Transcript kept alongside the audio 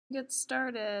Get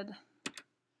started.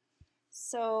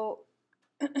 So,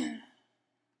 is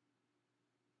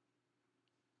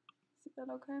that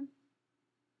okay?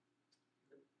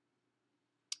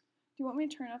 Do you want me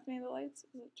to turn off any of the lights?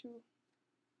 Is it too?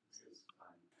 It's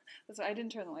fine. So I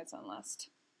didn't turn the lights on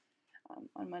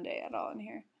on Monday at all in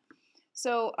here.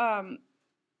 So,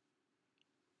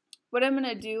 what I'm going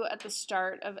to do at the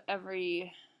start of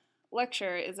every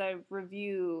lecture is I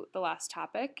review the last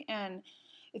topic, and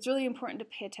it's really important to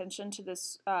pay attention to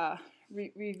this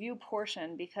review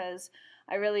portion because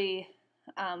I really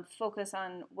focus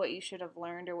on what you should have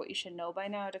learned or what you should know by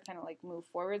now to kind of like move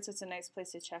forward. So it's a nice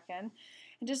place to check in.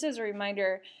 And just as a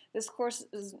reminder, this course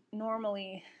is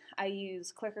normally I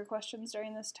use clicker questions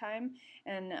during this time,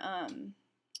 and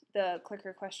the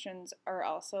clicker questions are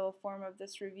also a form of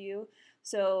this review.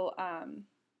 So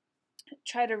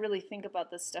try to really think about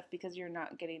this stuff because you're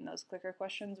not getting those clicker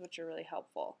questions, which are really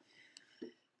helpful.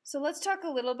 So let's talk a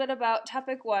little bit about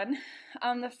topic one.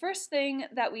 The first thing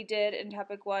that we did in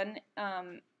topic one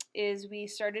is we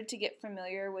started to get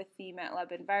familiar with the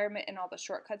MATLAB environment and all the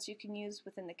shortcuts you can use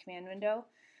within the command window.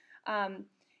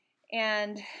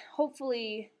 And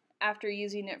hopefully after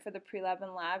using it for the pre-lab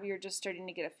and lab, you're just starting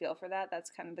to get a feel for that.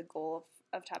 That's kind of the goal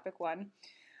of topic one.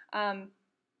 The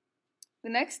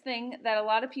next thing that a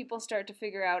lot of people start to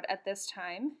figure out at this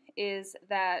time is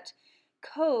that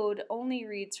code only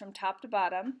reads from top to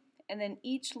bottom, and then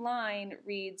each line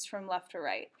reads from left to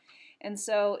right. And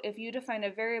so if you define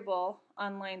a variable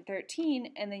on line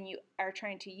 13 and then you are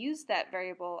trying to use that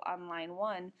variable on line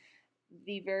 1,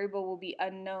 the variable will be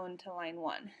unknown to line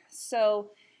 1. So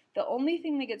the only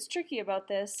thing that gets tricky about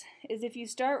this is if you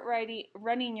start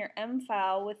running your M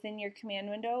file within your command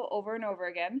window over and over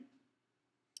again,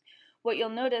 what you'll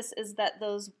notice is that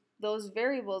those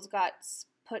variables got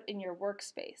put in your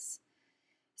workspace.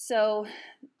 So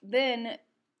then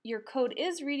your code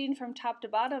is reading from top to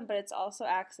bottom, but it's also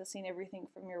accessing everything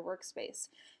from your workspace.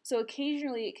 So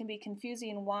occasionally it can be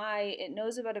confusing why it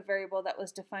knows about a variable that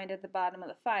was defined at the bottom of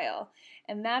the file.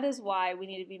 And that is why we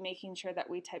need to be making sure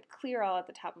that we type clear all at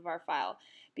the top of our file,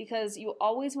 because you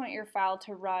always want your file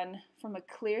to run from a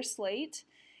clear slate,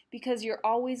 because you're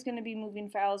always going to be moving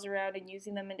files around and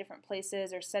using them in different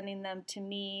places or sending them to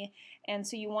me. And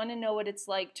so you want to know what it's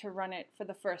like to run it for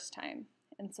the first time.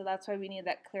 And so that's why we need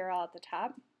that clear all at the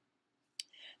top.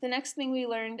 The next thing we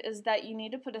learned is that you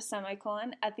need to put a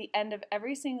semicolon at the end of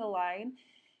every single line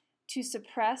to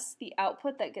suppress the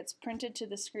output that gets printed to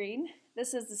the screen.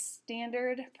 This is a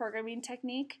standard programming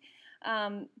technique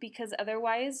because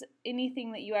otherwise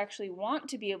anything that you actually want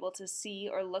to be able to see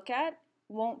or look at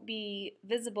won't be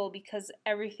visible because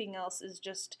everything else is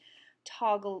just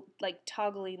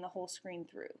toggling the whole screen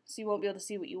through. So you won't be able to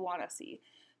see what you want to see.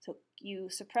 So you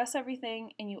suppress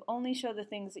everything and you only show the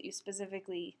things that you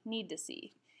specifically need to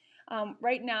see.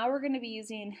 Right now we're going to be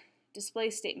using display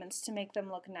statements to make them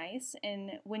look nice,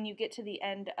 and when you get to the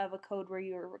end of a code where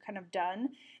you're kind of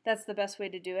done, that's the best way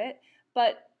to do it.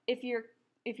 But if you're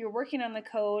working on the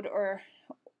code or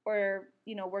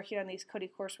you know, working on these Codey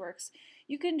courseworks,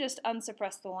 you can just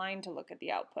unsuppress the line to look at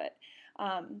the output.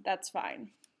 That's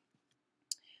fine.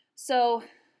 So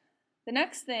the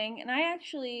next thing, and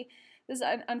this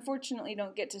unfortunately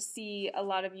don't get to see a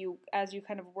lot of you as you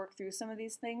kind of work through some of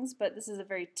these things, but this is a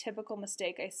very typical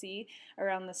mistake I see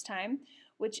around this time,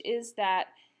 which is that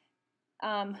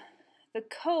the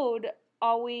code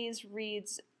always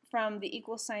reads from the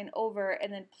equal sign over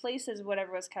and then places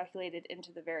whatever was calculated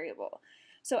into the variable.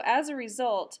 So as a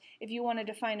result, if you want to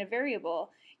define a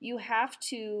variable, you have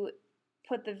to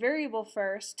put the variable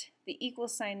first, the equal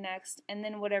sign next, and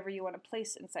then whatever you want to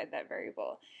place inside that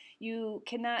variable. You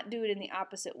cannot do it in the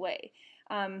opposite way.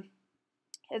 And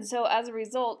so as a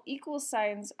result, equal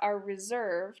signs are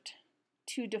reserved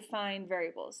to define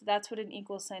variables. That's what an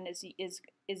equal sign is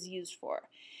used for.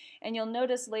 And you'll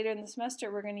notice later in the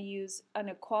semester we're going to use an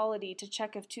equality to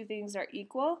check if two things are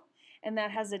equal, and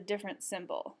that has a different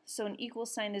symbol. So an equal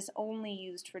sign is only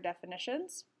used for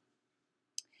definitions.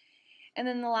 And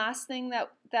then the last thing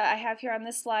that I have here on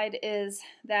this slide is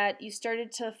that you started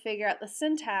to figure out the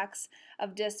syntax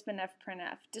of disp and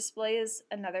fprintf. Display is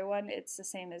another one. It's the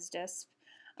same as disp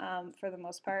for the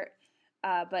most part.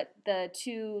 But the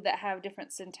two that have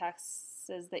different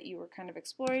syntaxes that you were kind of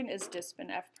exploring is disp and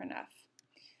fprintf.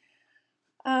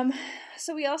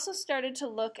 So we also started to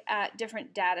look at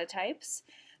different data types.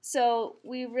 So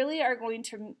we really are going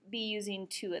to be using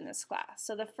two in this class.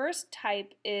 So the first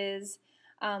type is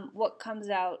what comes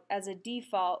out as a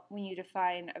default when you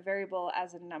define a variable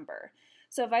as a number.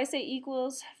 So if I say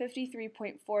equals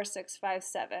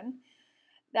 53.4657,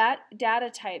 that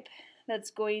data type that's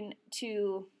going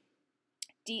to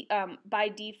by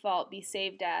default be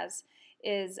saved as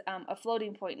is a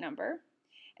floating point number,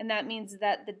 and that means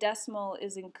that the decimal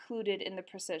is included in the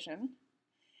precision.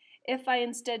 If I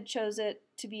instead chose it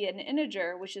to be an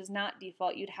integer, which is not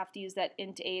default, you'd have to use that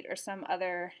int8 or some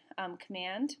other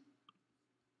command.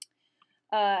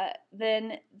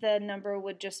 Then the number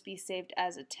would just be saved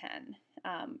as a 10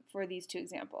 for these two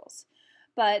examples.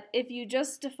 But if you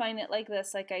just define it like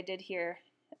this, like I did here,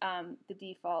 the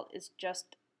default is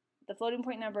just the floating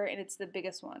point number, and it's the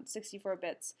biggest one, 64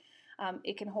 bits.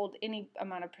 It can hold any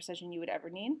amount of precision you would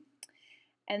ever need.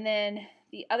 And then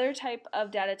the other type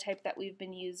of data type that we've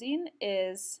been using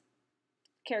is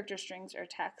character strings or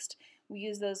text. We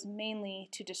use those mainly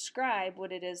to describe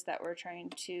what it is that we're trying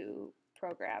to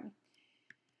program.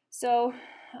 So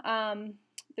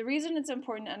the reason it's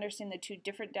important to understand the two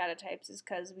different data types is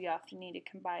because we often need to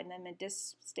combine them in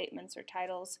disp statements or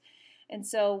titles. And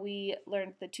so we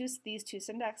learned these two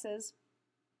syntaxes.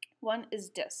 One is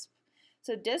disp.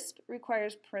 So disp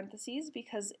requires parentheses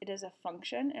because it is a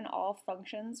function, and all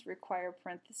functions require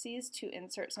parentheses to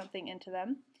insert something into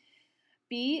them.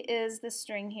 B is the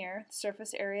string here,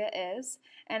 surface area is,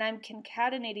 and I'm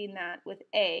concatenating that with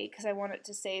A because I want it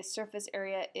to say surface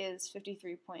area is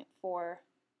 53.4657.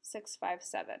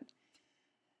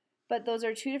 But those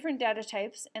are two different data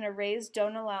types, and arrays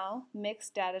don't allow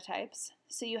mixed data types,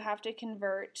 so you have to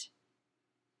convert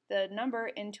the number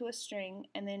into a string,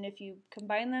 and then if you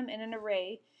combine them in an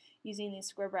array using these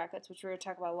square brackets, which we're going to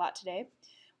talk about a lot today,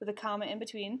 with a comma in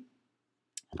between,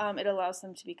 it allows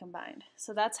them to be combined.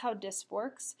 So that's how disp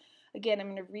works. Again, I'm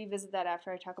going to revisit that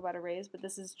after I talk about arrays, but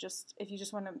this is just, if you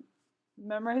just want to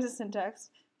memorize the syntax,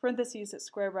 parentheses at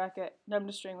square bracket, num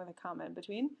to string with a comma in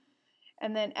between.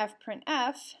 And then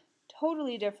fprintf,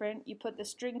 totally different. You put the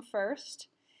string first,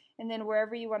 and then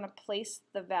wherever you want to place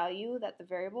the value that the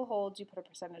variable holds, you put a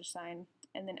percentage sign,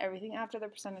 and then everything after the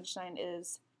percentage sign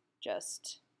is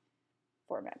just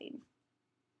formatting.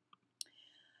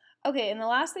 Okay, and the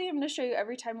last thing I'm going to show you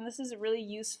every time, and this is really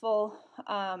useful,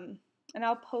 and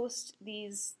I'll post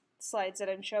these slides that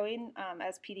I'm showing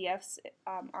as PDFs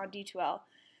on D2L.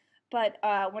 But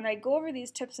when I go over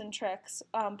these tips and tricks,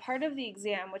 part of the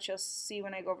exam, which you'll see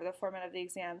when I go over the format of the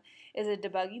exam, is a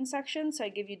debugging section. So I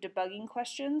give you debugging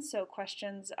questions, so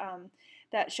questions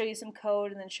that show you some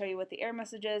code and then show you what the error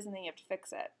message is, and then you have to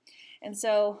fix it. And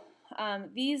so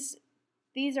these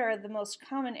are the most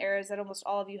common errors that almost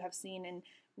all of you have seen, and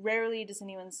rarely does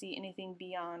anyone see anything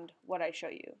beyond what I show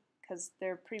you, because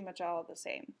they're pretty much all the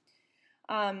same.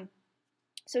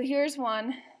 So here's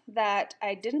one that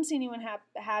I didn't see anyone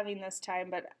having this time,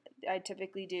 but I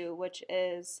typically do, which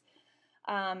is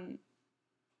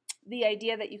the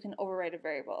idea that you can override a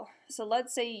variable. So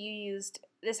let's say you used,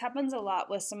 this happens a lot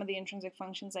with some of the intrinsic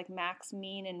functions like max,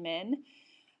 mean, and min.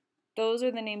 Those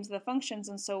are the names of the functions,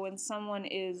 and so when someone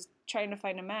is trying to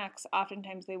find a max,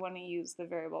 oftentimes they want to use the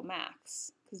variable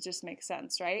max, because it just makes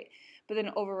sense, right? But then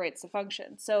it overwrites the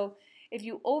function. So if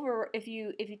you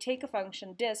take a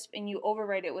function disp and you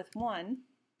overwrite it with 1,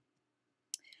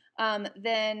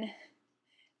 then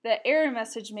the error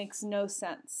message makes no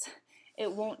sense.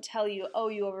 It won't tell you, oh,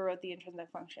 you overwrote the intrinsic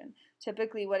function.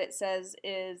 Typically what it says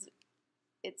is,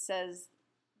 it says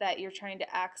that you're trying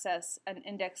to access an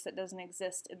index that doesn't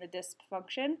exist in the disp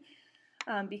function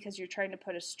because you're trying to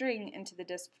put a string into the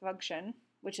disp function,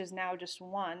 which is now just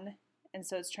 1, and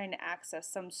so it's trying to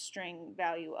access some string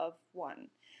value of 1.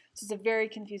 So it's a very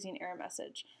confusing error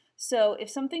message. So if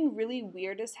something really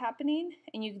weird is happening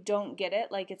and you don't get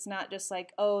it, like it's not just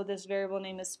like, oh, this variable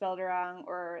name is spelled wrong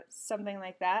or something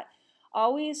like that,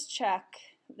 always check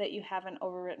that you haven't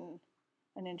overwritten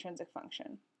an intrinsic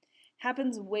function.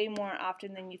 Happens way more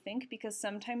often than you think, because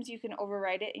sometimes you can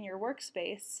override it in your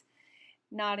workspace,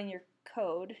 not in your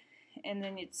code, and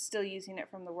then it's still using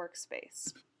it from the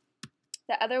workspace.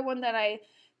 The other one that I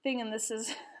think, and this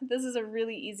is a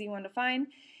really easy one to find,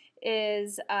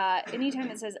 is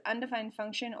anytime it says undefined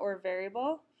function or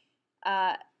variable,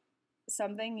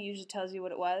 something usually tells you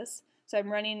what it was. So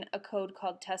I'm running a code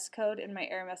called test code, and my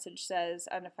error message says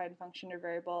undefined function or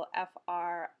variable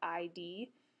FRID.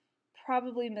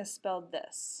 Probably misspelled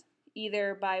this,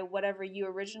 either by whatever you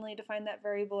originally defined that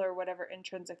variable or whatever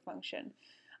intrinsic function.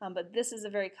 But this is a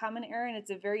very common error, and it's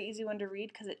a very easy one to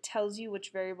read because it tells you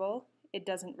which variable it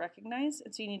doesn't recognize,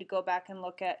 and so you need to go back and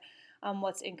look at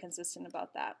what's inconsistent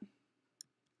about that.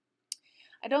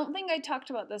 I don't think I talked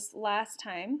about this last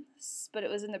time, but it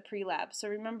was in the pre-lab. So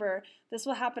remember, this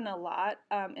will happen a lot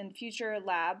in future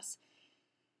labs.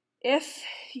 If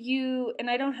you, and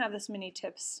I don't have this many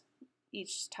tips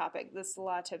each topic, this is a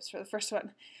lot of tips for the first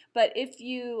one, but if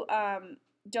you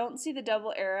don't see the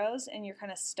double arrows and you're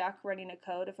kind of stuck running a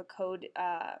code, if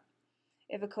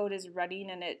a code is running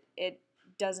and it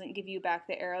doesn't give you back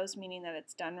the arrows, meaning that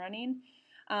it's done running,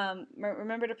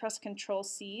 remember to press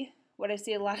Control-C. What I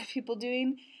see a lot of people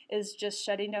doing is just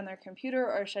shutting down their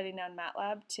computer or shutting down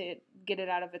MATLAB to get it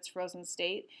out of its frozen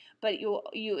state. But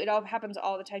it all happens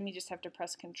all the time. You just have to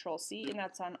press Control-C, and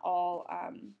that's on all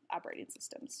operating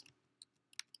systems.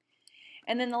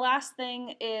 And then the last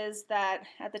thing is that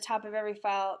at the top of every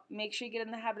file, make sure you get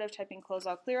in the habit of typing close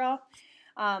all, clear all.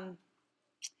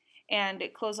 And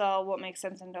close all won't make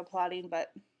sense until plotting,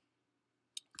 but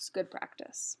it's good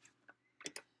practice.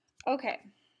 Okay.